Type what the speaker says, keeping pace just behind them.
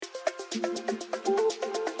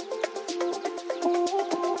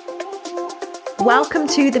Welcome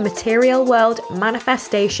to the Material World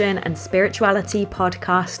Manifestation and Spirituality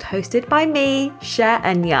podcast hosted by me,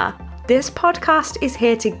 Anya. This podcast is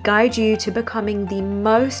here to guide you to becoming the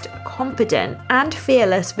most confident and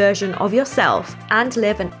fearless version of yourself and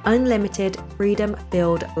live an unlimited,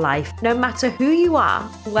 freedom-filled life. No matter who you are,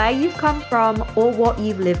 where you've come from, or what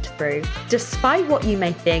you've lived through, despite what you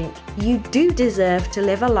may think, you do deserve to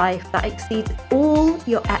live a life that exceeds all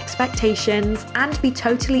your expectations and be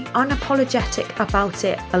totally unapologetic about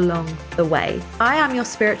it along the way. I am your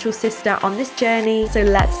spiritual sister on this journey, so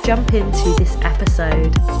let's jump into this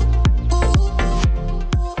episode.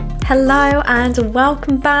 Hello and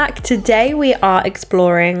welcome back. Today we are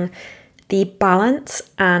exploring the balance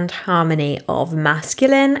and harmony of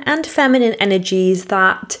masculine and feminine energies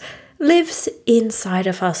that lives inside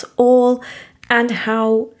of us all, and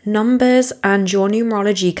how numbers and your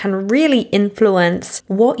numerology can really influence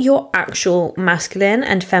what your actual masculine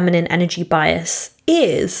and feminine energy bias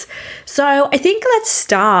is. So I think let's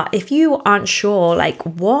start. If you aren't sure,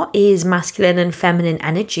 what is masculine and feminine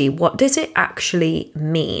energy? What does it actually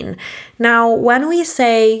mean? Now, when we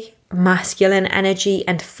say masculine energy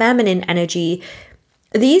and feminine energy,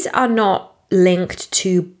 these are not linked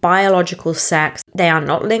to biological sex. They are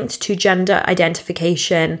not linked to gender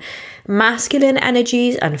identification. Masculine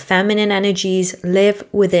energies and feminine energies live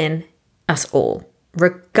within us all,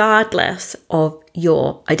 regardless of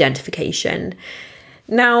your identification.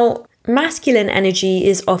 Now, masculine energy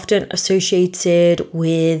is often associated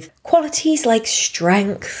with qualities like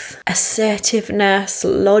strength, assertiveness,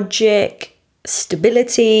 logic,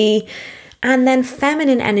 stability, and then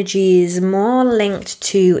feminine energy is more linked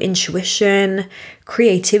to intuition,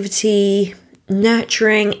 creativity,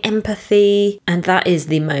 nurturing, empathy, and that is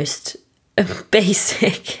the most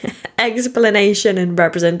basic explanation and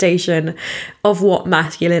representation of what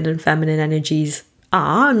masculine and feminine energies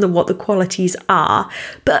are and what the qualities are.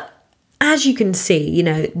 But as you can see,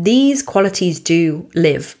 these qualities do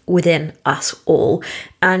live within us all.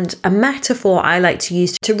 And a metaphor I like to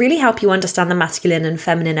use to really help you understand the masculine and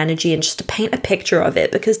feminine energy and just to paint a picture of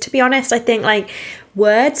it, because to be honest, I think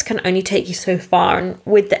words can only take you so far. And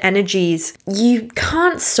with the energies, you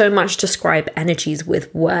can't so much describe energies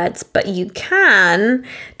with words, but you can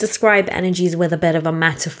describe energies with a bit of a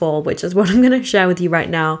metaphor, which is what I'm going to share with you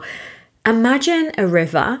right now. Imagine a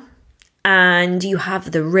river and you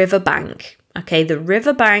have the riverbank. Okay, the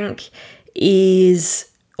riverbank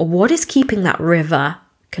is what is keeping that river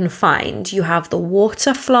confined. You have the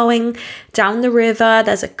water flowing down the river.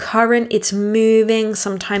 There's a current, it's moving.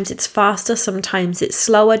 Sometimes it's faster, sometimes it's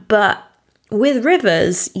slower. But with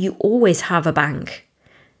rivers, you always have a bank.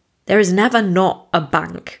 There is never not a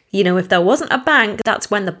bank. If there wasn't a bank,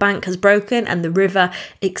 that's when the bank has broken and the river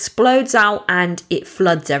explodes out and it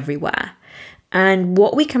floods everywhere. And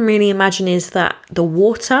what we can really imagine is that the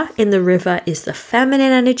water in the river is the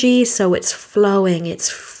feminine energy, so it's flowing, it's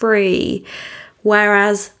free.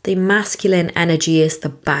 Whereas the masculine energy is the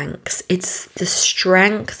banks. It's the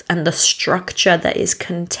strength and the structure that is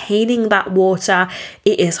containing that water.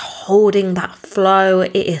 It is holding that flow.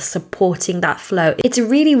 It is supporting that flow. It's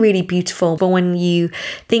really, really beautiful. But when you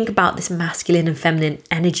think about this masculine and feminine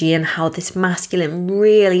energy and how this masculine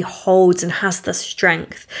really holds and has the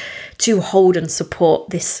strength to hold and support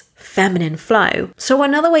this feminine flow. So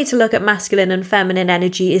another way to look at masculine and feminine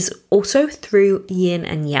energy is also through yin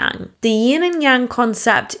and yang. The yin and yang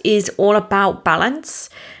concept is all about balance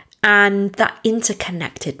and that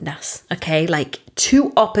interconnectedness, okay?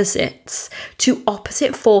 Two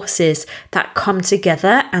opposite forces that come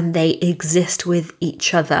together and they exist with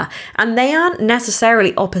each other. And they aren't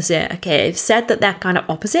necessarily opposite, okay? I've said that they're kind of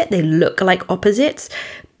opposite. They look like opposites,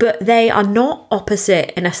 but they are not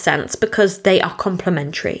opposite in a sense because they are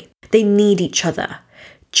complementary. They need each other,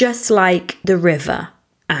 just like the river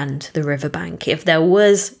and the riverbank. If there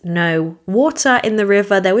was no water in the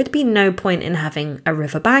river, there would be no point in having a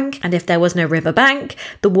riverbank. And if there was no riverbank,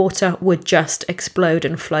 the water would just explode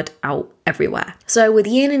and flood out everywhere. So with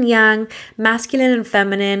yin and yang, masculine and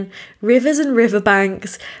feminine, rivers and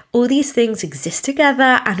riverbanks, all these things exist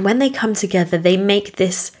together. And when they come together, they make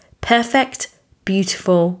this perfect,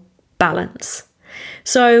 beautiful balance.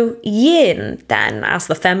 So yin then, as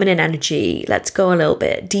the feminine energy, let's go a little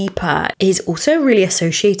bit deeper, is also really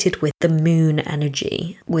associated with the moon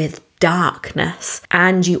energy, with darkness.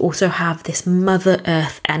 And you also have this Mother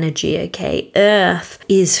Earth energy, okay? Earth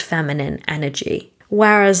is feminine energy.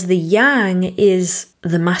 Whereas the yang is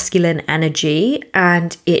the masculine energy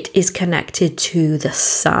and it is connected to the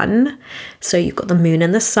sun. So you've got the moon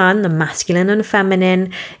and the sun, the masculine and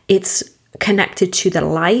feminine. It's connected to the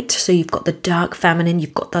light. So you've got the dark feminine,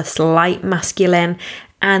 you've got this light masculine,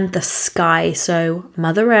 and the sky. So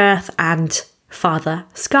Mother Earth and Father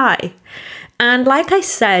Sky. And like I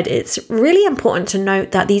said, it's really important to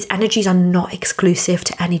note that these energies are not exclusive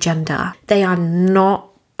to any gender. They are not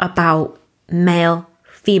about male,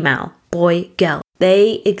 female, boy, girl.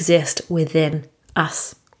 They exist within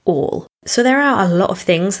us all. So there are a lot of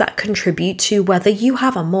things that contribute to whether you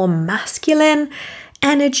have a more masculine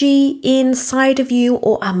energy inside of you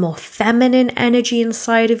or a more feminine energy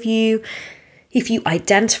inside of you, if you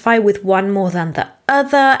identify with one more than the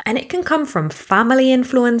other. And it can come from family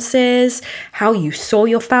influences, how you saw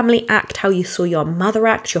your family act, how you saw your mother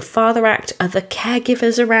act, your father act, other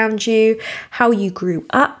caregivers around you, how you grew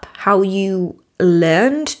up, how you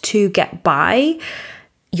learned to get by.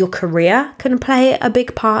 Your career can play a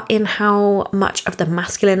big part in how much of the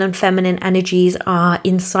masculine and feminine energies are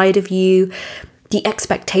inside of you. The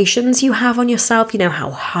expectations you have on yourself,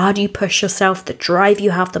 how hard you push yourself, the drive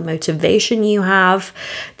you have, the motivation you have,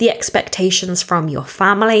 the expectations from your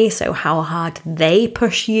family, so how hard they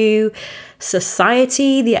push you,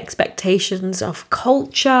 society, the expectations of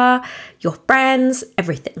culture, your friends,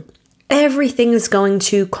 everything. Everything is going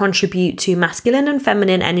to contribute to masculine and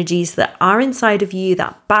feminine energies that are inside of you,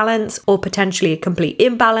 that balance or potentially a complete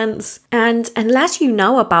imbalance. And unless you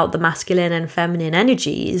know about the masculine and feminine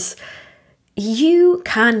energies, you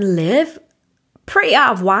can live pretty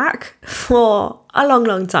out of whack for a long,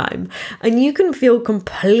 long time. And you can feel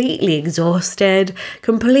completely exhausted,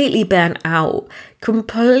 completely burnt out,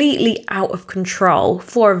 completely out of control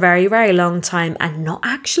for a very, very long time and not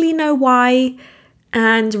actually know why.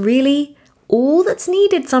 And really, all that's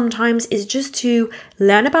needed sometimes is just to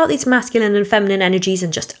learn about these masculine and feminine energies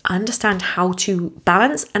and just understand how to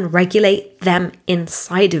balance and regulate them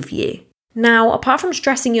inside of you. Now, apart from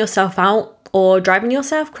stressing yourself out or driving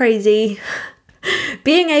yourself crazy,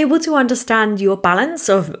 being able to understand your balance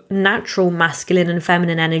of natural masculine and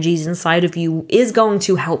feminine energies inside of you is going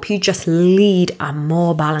to help you just lead a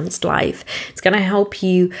more balanced life. It's going to help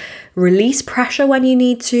you release pressure when you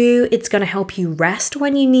need to. It's going to help you rest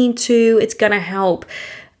when you need to. It's going to help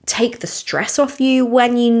take the stress off you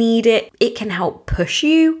when you need it. It can help push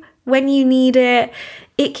you when you need it.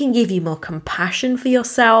 It can give you more compassion for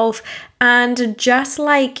yourself. And just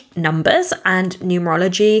like numbers and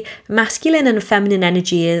numerology, masculine and feminine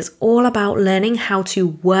energy is all about learning how to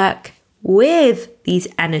work with these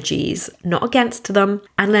energies, not against them,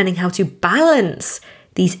 and learning how to balance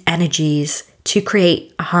these energies to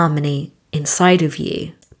create a harmony inside of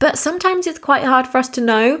you. But sometimes it's quite hard for us to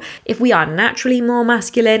know if we are naturally more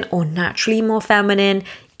masculine or naturally more feminine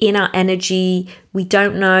in our energy. We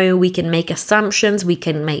don't know. We can make assumptions. We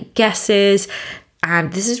can make guesses.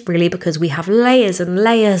 And this is really because we have layers and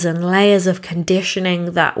layers and layers of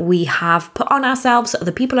conditioning that we have put on ourselves,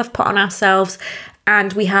 other people have put on ourselves,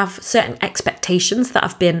 and we have certain expectations that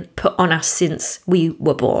have been put on us since we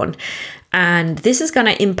were born. And this is going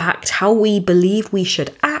to impact how we believe we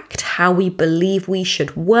should act, how we believe we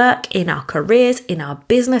should work in our careers, in our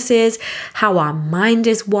businesses, how our mind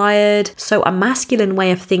is wired. So a masculine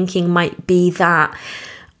way of thinking might be that,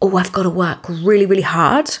 I've got to work really, really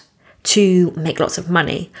hard to make lots of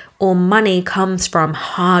money, or money comes from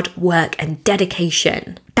hard work and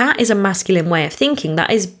dedication. That is a masculine way of thinking. That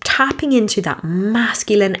is tapping into that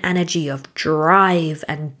masculine energy of drive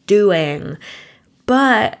and doing.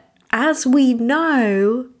 But as we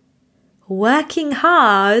know, working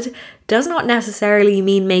hard does not necessarily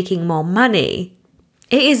mean making more money.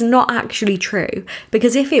 It is not actually true,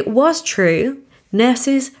 because if it was true,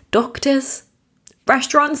 nurses, doctors,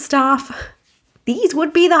 restaurant staff, these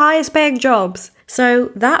would be the highest paying jobs.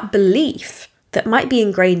 So that belief that might be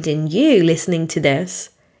ingrained in you listening to this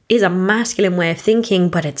is a masculine way of thinking,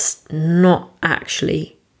 but it's not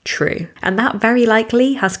actually true. And that very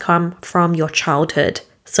likely has come from your childhood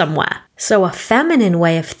somewhere. So a feminine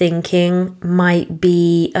way of thinking might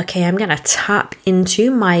be, okay, I'm going to tap into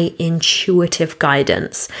my intuitive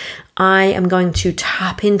guidance. I am going to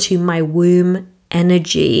tap into my womb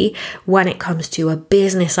energy when it comes to a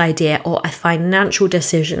business idea or a financial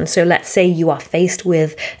decision. So let's say you are faced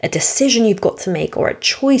with a decision you've got to make or a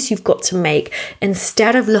choice you've got to make.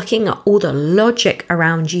 Instead of looking at all the logic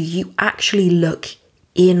around you, you actually look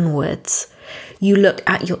inwards. You look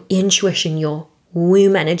at your intuition, your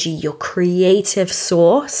womb energy, your creative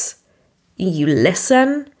source. You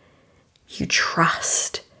listen, you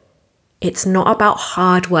trust. It's not about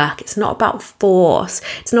hard work. It's not about force.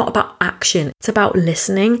 It's not about action. It's about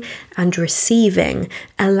listening and receiving,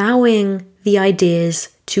 allowing the ideas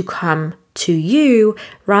to come to you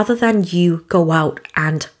rather than you go out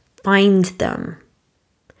and find them.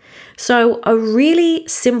 So a really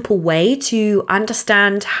simple way to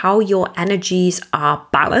understand how your energies are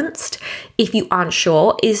balanced, if you aren't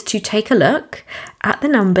sure, is to take a look at the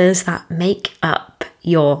numbers that make up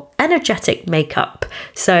your energetic makeup.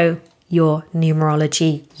 So your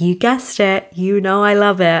numerology, you guessed it, you know I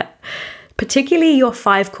love it. Particularly your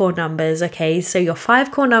 5 core numbers, okay? So your 5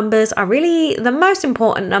 core numbers are really the most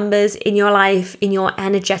important numbers in your life, in your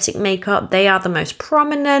energetic makeup. They are the most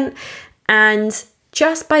prominent, and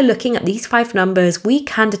just by looking at these 5 numbers, we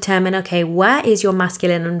can determine, okay, where is your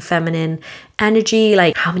masculine and feminine energy?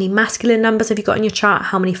 Like, how many masculine numbers have you got in your chart?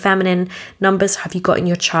 How many feminine numbers have you got in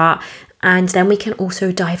your chart? And then we can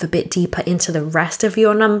also dive a bit deeper into the rest of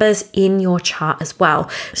your numbers in your chart as well.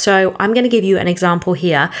 So I'm going to give you an example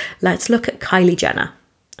here. Let's look at Kylie Jenner,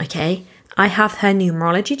 okay? I have her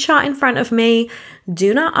numerology chart in front of me.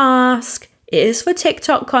 Do not ask. It is for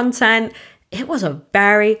TikTok content. It was a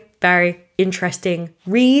very, very interesting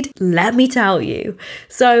read, let me tell you.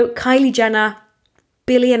 So Kylie Jenner,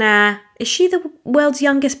 billionaire. Is she the world's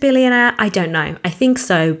youngest billionaire? I don't know. I think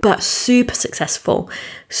so, but super successful,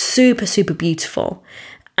 super, super beautiful.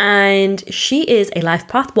 And she is a life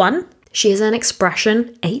path 1. She is an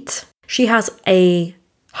expression 8. She has a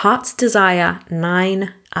heart's desire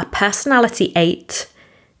 9, a personality 8,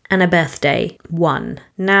 and a birthday 1.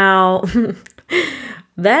 Now,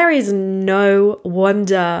 there is no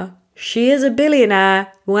wonder she is a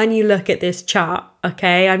billionaire when you look at this chart,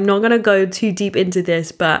 okay? I'm not going to go too deep into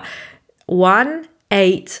this, but 1,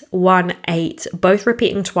 8, 1, 8, both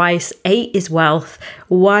repeating twice. 8 is wealth.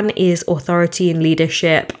 1 is authority and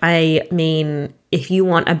leadership. I mean, if you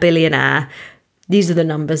want a billionaire, these are the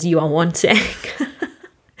numbers you are wanting.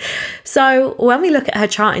 So when we look at her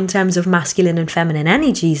chart in terms of masculine and feminine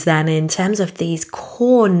energies, then in terms of these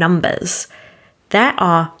core numbers, there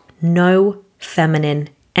are no feminine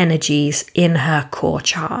energies in her core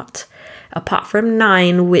chart. Apart from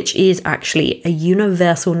 9, which is actually a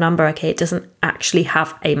universal number, okay? It doesn't actually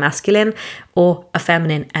have a masculine or a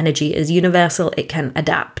feminine energy. It's universal, it can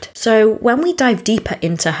adapt. So when we dive deeper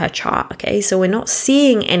into her chart, okay, so we're not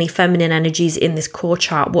seeing any feminine energies in this core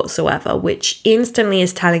chart whatsoever, which instantly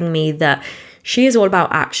is telling me that she is all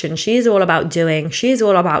about action. She is all about doing. She is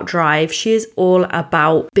all about drive. She is all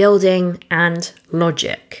about building and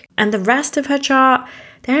logic. And the rest of her chart,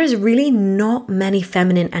 there is really not many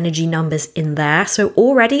feminine energy numbers in there. So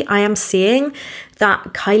already I am seeing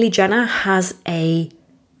that Kylie Jenner has a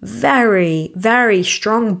very, very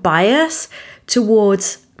strong bias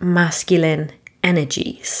towards masculine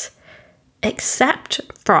energies, except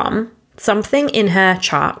from something in her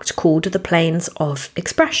chart called the planes of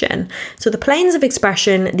expression. So the planes of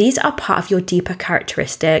expression, these are part of your deeper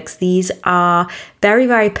characteristics. These are very,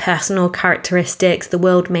 very personal characteristics. The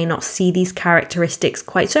world may not see these characteristics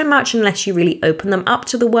quite so much unless you really open them up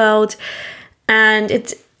to the world. And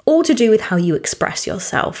it's all to do with how you express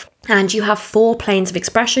yourself. And you have 4 planes of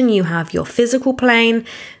expression. You have your physical plane,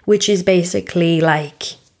 which is basically like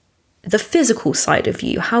the physical side of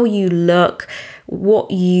you, how you look, what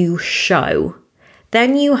you show.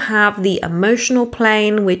 Then you have the emotional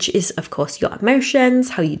plane, which is, of course, your emotions,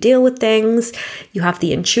 how you deal with things. You have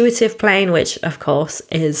the intuitive plane, which, of course,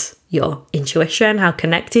 is your intuition, how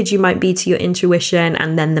connected you might be to your intuition.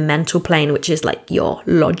 And then the mental plane, which is like your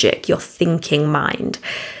logic, your thinking mind.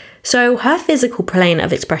 So her physical plane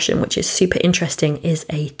of expression, which is super interesting, is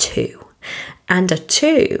a 2. And a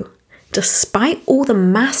 2, despite all the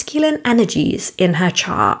masculine energies in her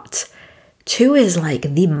chart, 2 is like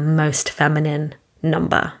the most feminine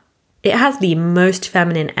number. It has the most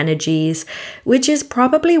feminine energies, which is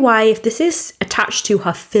probably why, if this is attached to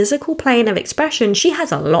her physical plane of expression, she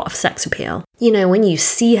has a lot of sex appeal. You know, when you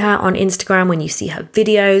see her on Instagram, when you see her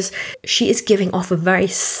videos, she is giving off a very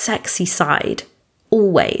sexy side,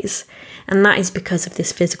 always. And that is because of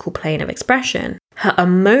this physical plane of expression. Her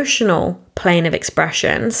emotional plane of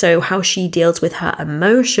expression, so how she deals with her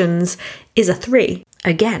emotions, is a 3.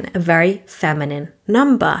 Again, a very feminine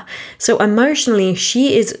number. So emotionally,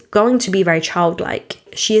 she is going to be very childlike.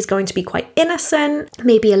 She is going to be quite innocent,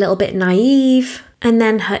 maybe a little bit naive. And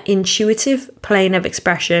then her intuitive plane of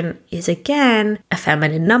expression is again a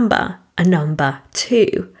feminine number, a number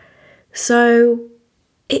 2. So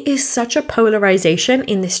it is such a polarization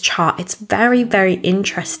in this chart. It's very, very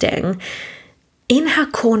interesting. In her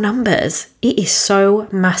core numbers, it is so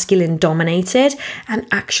masculine dominated. And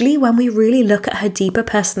actually, when we really look at her deeper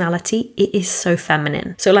personality, it is so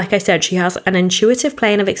feminine. So like I said, she has an intuitive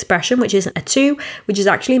plane of expression, which is a 2, which is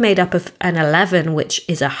actually made up of an 11, which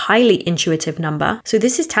is a highly intuitive number. So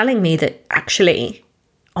this is telling me that actually,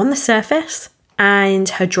 on the surface, and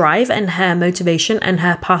her drive and her motivation and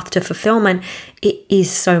her path to fulfillment, it is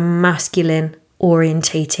so masculine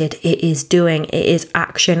orientated. It is doing, it is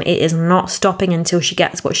action, it is not stopping until she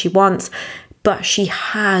gets what she wants. But she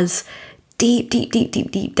has deep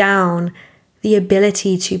down the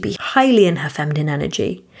ability to be highly in her feminine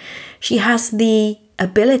energy. She has the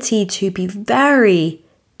ability to be very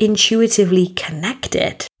intuitively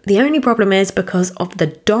connected. The only problem is, because of the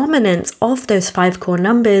dominance of those 5 core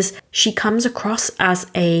numbers, she comes across as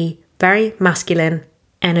a very masculine,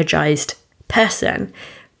 energized person.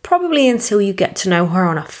 Probably until you get to know her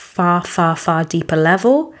on a far deeper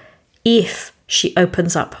level, if she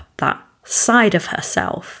opens up that side of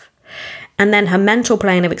herself. And then her mental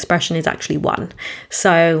plane of expression is actually 1.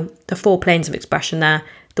 So the 4 planes of expression there.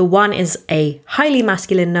 The 1 is a highly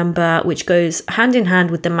masculine number, which goes hand in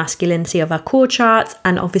hand with the masculinity of our core charts.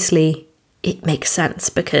 And obviously it makes sense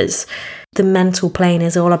because the mental plane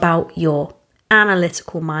is all about your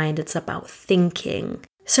analytical mind. It's about thinking.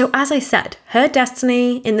 So as I said, her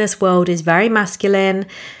destiny in this world is very masculine.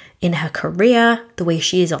 In her career, the way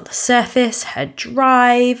she is on the surface, her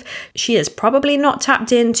drive, she is probably not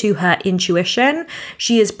tapped into her intuition.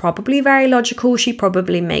 She is probably very logical. She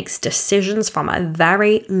probably makes decisions from a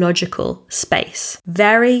very logical space.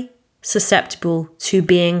 Very susceptible to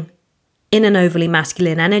being in an overly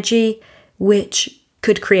masculine energy, which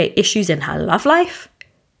could create issues in her love life.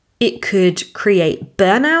 It could create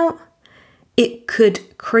burnout. It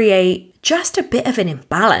could create just a bit of an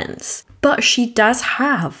imbalance. But she does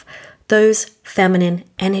have those feminine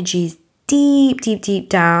energies deep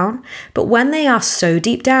down. But when they are so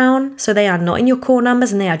deep down, so they are not in your core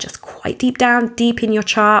numbers and they are just quite deep down, deep in your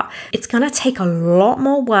chart, it's going to take a lot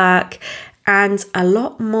more work and a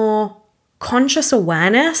lot more conscious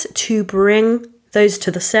awareness to bring those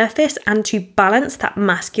to the surface and to balance that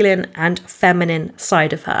masculine and feminine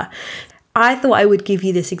side of her. I thought I would give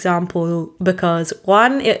you this example because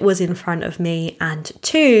 1, it was in front of me, and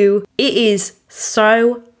 2, it is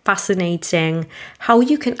so fascinating how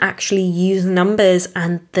you can actually use numbers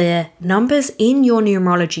and the numbers in your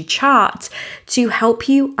numerology chart to help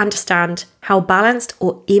you understand how balanced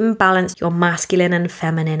or imbalanced your masculine and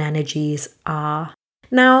feminine energies are.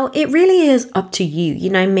 Now, it really is up to you.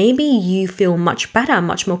 You know, maybe you feel much better,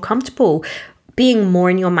 much more comfortable being more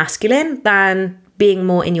in your masculine than being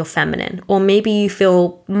more in your feminine, or maybe you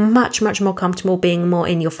feel much more comfortable being more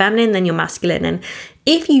in your feminine than your masculine. And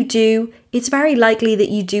if you do, it's very likely that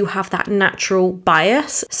you do have that natural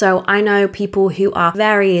bias. So I know people who are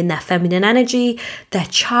very in their feminine energy, their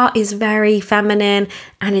chart is very feminine,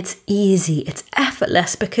 and it's easy, it's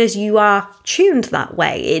effortless because you are tuned that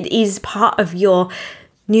way. It is part of your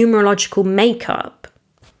numerological makeup.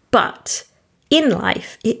 But in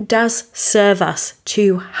life, it does serve us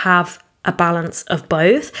to have a balance of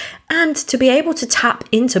both and to be able to tap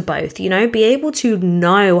into both, you know, be able to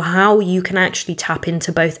know how you can actually tap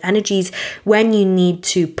into both energies when you need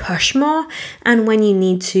to push more and when you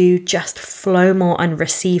need to just flow more and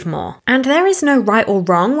receive more. And there is no right or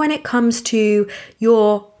wrong when it comes to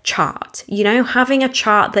your chart. You know, having a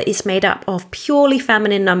chart that is made up of purely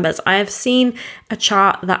feminine numbers. I have seen a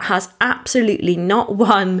chart that has absolutely not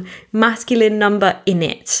one masculine number in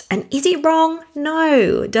it. And is it wrong?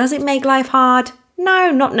 No. Does it make life hard? No,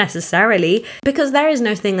 not necessarily, because there is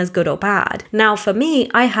no thing as good or bad. Now, for me,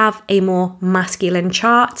 I have a more masculine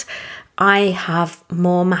chart. I have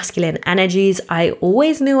more masculine energies. I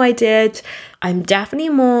always knew I did. I'm definitely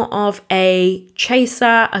more of a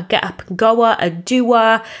chaser, a get up and goer, a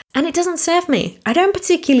doer, and it doesn't serve me. I don't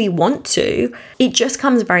particularly want to. It just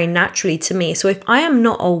comes very naturally to me. So if I am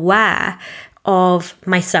not aware of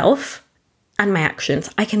myself and my actions,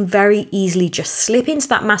 I can very easily just slip into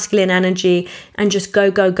that masculine energy and just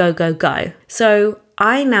go. So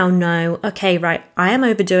I now know, okay, right, I am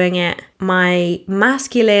overdoing it. My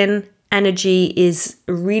masculine energy is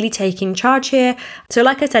really taking charge here. So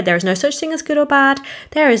like I said, there is no such thing as good or bad.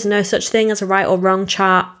 There is no such thing as a right or wrong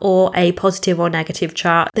chart or a positive or negative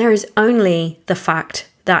chart. There is only the fact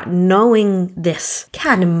that knowing this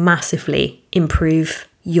can massively improve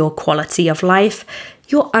your quality of life,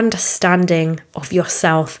 your understanding of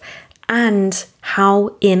yourself, and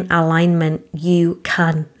how in alignment you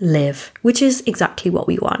can live, which is exactly what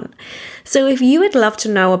we want. So if you would love to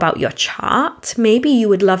know about your chart, maybe you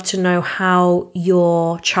would love to know how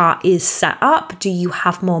your chart is set up. Do you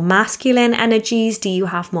have more masculine energies? Do you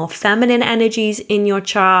have more feminine energies in your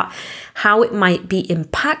chart? How it might be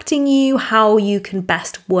impacting you, how you can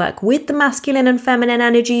best work with the masculine and feminine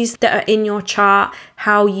energies that are in your chart,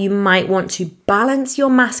 how you might want to balance your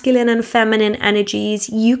masculine and feminine energies,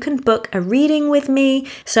 you can book a reading with me.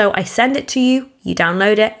 So I send it to you. you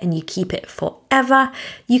download it and you keep it forever.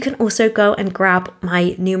 You can also go and grab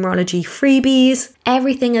my numerology freebies.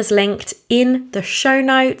 Everything is linked in the show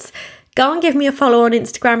notes. Go and give me a follow on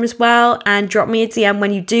Instagram as well and drop me a DM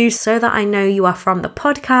when you do so that I know you are from the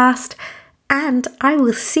podcast. And I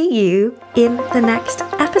will see you in the next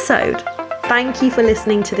episode. Thank you for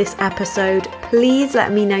listening to this episode. Please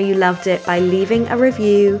let me know you loved it by leaving a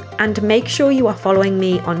review, and make sure you are following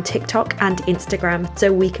me on TikTok and Instagram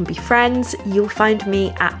so we can be friends. You'll find me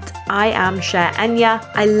at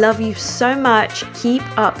IamShareEnya. I love you so much. Keep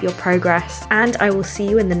up your progress, and I will see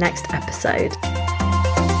you in the next episode.